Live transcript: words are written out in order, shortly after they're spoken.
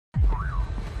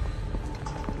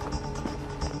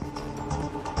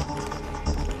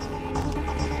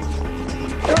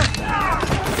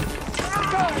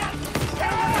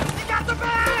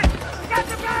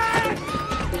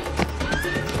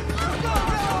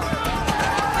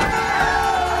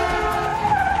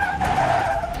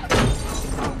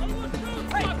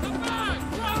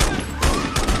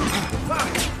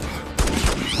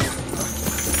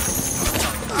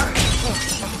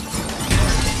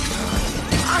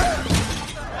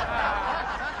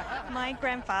My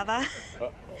grandfather,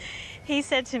 he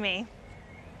said to me,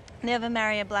 never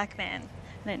marry a black man.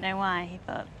 I don't know why. He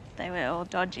thought they were all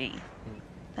dodgy.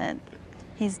 But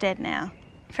he's dead now.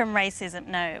 From racism,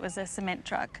 no, it was a cement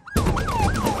truck.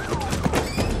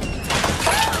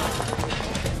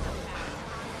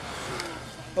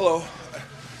 Hello.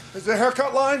 Is the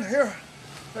haircut line here?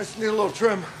 I just need a little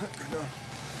trim.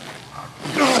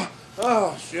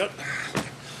 Oh, shit.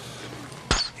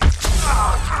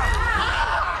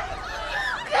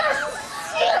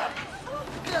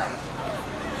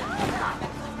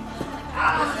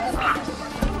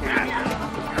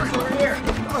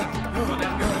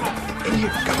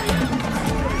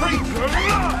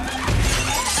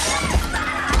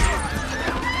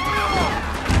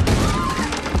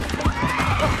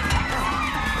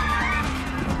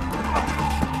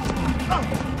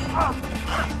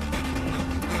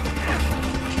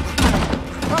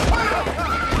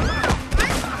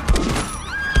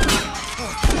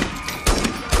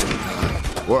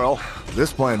 Well,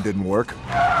 this plan didn't work.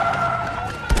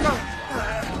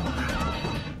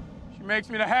 She makes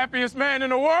me the happiest man in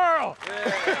the world.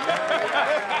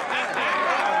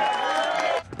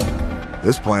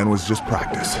 This plan was just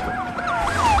practice.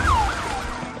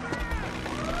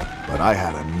 But I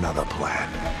had another plan.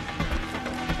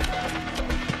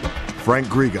 Frank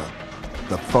Griga,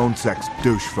 the phone sex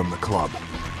douche from the club.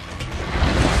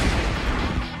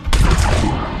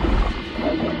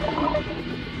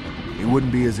 He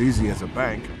wouldn't be as easy as a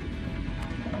bank.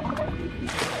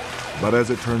 But as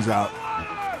it turns out,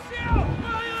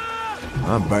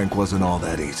 a bank wasn't all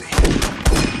that easy.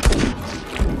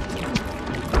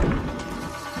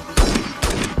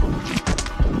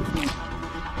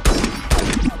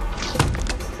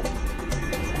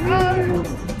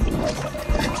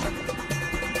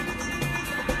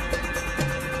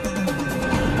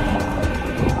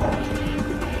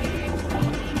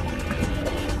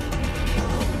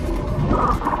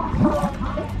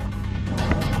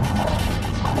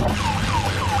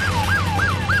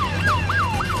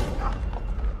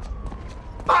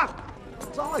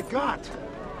 That's all I got.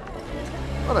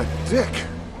 What a dick.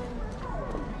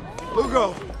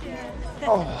 Lugo.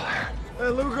 Oh, hey,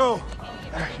 Lugo.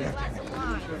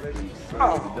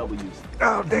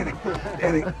 Oh, Danny.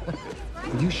 Danny.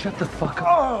 Will you shut the fuck up?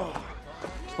 Oh,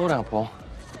 Slow down, Paul.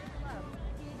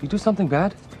 You do something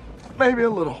bad? maybe a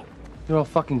little. You're all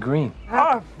fucking green.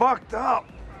 I fucked up.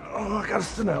 Oh, I gotta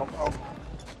sit down.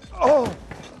 Oh,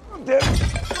 Danny.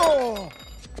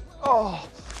 Oh,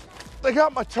 they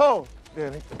got my toe,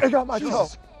 Danny. They got my toe.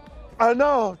 I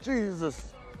know,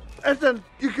 Jesus. And then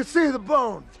you can see the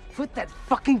bone. Put that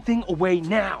fucking thing away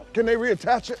now. Can they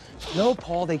reattach it? No,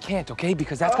 Paul, they can't, okay?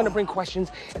 Because that's gonna bring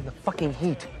questions and the fucking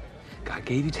heat. God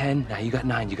gave you 10, now you got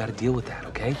 9. You gotta deal with that,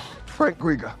 okay? Frank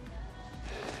Griga.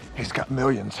 He's got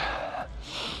millions.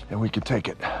 And we can take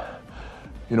it.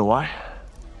 You know why?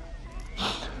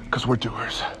 Because we're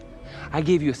doers. I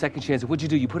gave you a second chance, and what'd you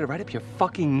do? You put it right up your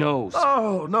fucking nose.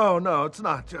 Oh, no, it's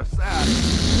not just that.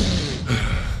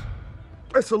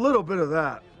 It's a little bit of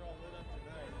that.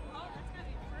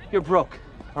 You're broke,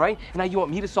 all right? And now you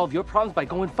want me to solve your problems by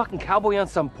going fucking cowboy on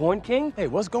some porn king? Hey,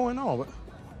 what's going on?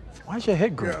 Why's your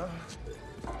head green? Yeah.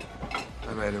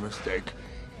 I made a mistake.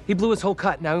 He blew his whole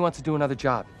cut, now he wants to do another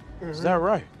job. Is that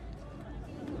right?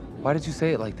 Why did you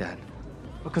say it like that?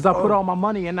 Because I put all my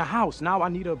money in the house. Now I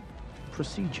need a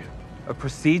procedure. A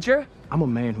procedure? I'm a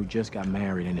man who just got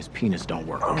married and his penis don't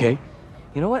work, okay?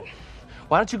 You know what?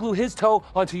 Why don't you glue his toe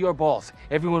onto your balls?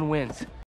 Everyone wins.